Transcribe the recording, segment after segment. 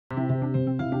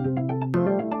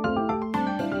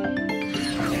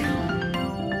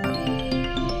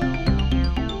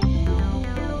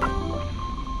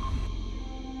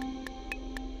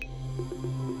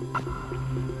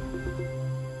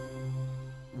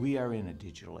We are in a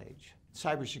digital age.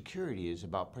 Cybersecurity is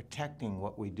about protecting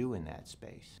what we do in that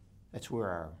space. That's where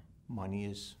our money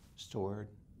is stored.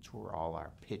 It's where all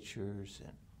our pictures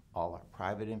and all our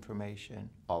private information,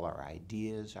 all our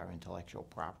ideas, our intellectual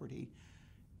property,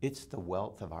 it's the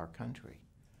wealth of our country.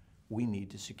 We need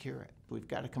to secure it. We've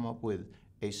got to come up with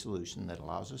a solution that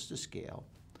allows us to scale,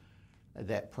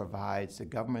 that provides the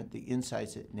government the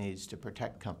insights it needs to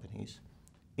protect companies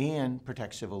and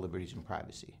protect civil liberties and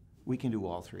privacy. We can do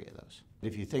all three of those.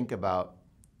 If you think about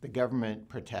the government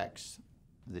protects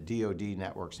the DoD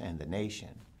networks and the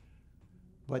nation,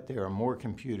 but there are more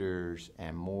computers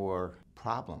and more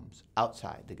problems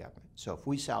outside the government. So if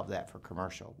we solve that for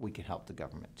commercial, we can help the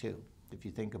government too. If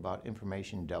you think about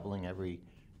information doubling every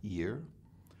year,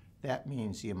 that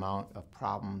means the amount of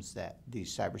problems that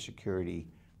these cybersecurity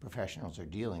professionals are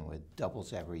dealing with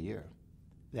doubles every year.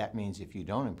 That means if you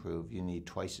don't improve, you need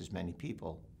twice as many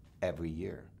people every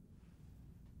year.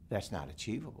 That's not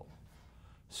achievable.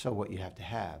 So what you have to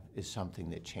have is something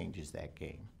that changes that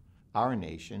game. Our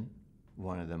nation,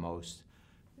 one of the most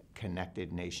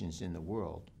connected nations in the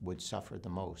world, would suffer the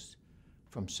most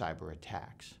from cyber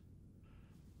attacks.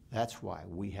 That's why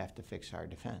we have to fix our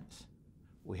defense.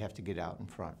 We have to get out in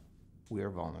front. We are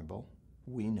vulnerable.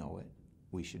 We know it.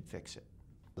 We should fix it.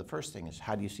 The first thing is,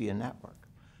 how do you see a network?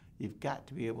 You've got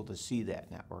to be able to see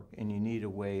that network, and you need a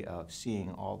way of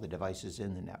seeing all the devices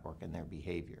in the network and their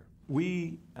behavior.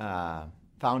 We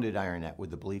founded IronNet with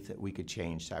the belief that we could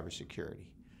change cybersecurity.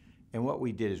 And what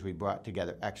we did is we brought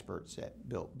together experts that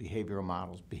built behavioral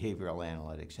models, behavioral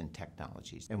analytics, and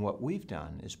technologies. And what we've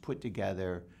done is put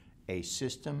together a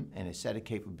system and a set of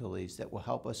capabilities that will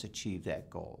help us achieve that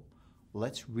goal.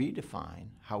 Let's redefine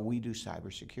how we do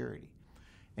cybersecurity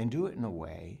and do it in a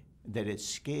way that it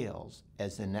scales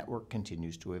as the network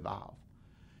continues to evolve.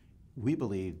 We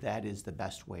believe that is the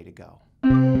best way to go.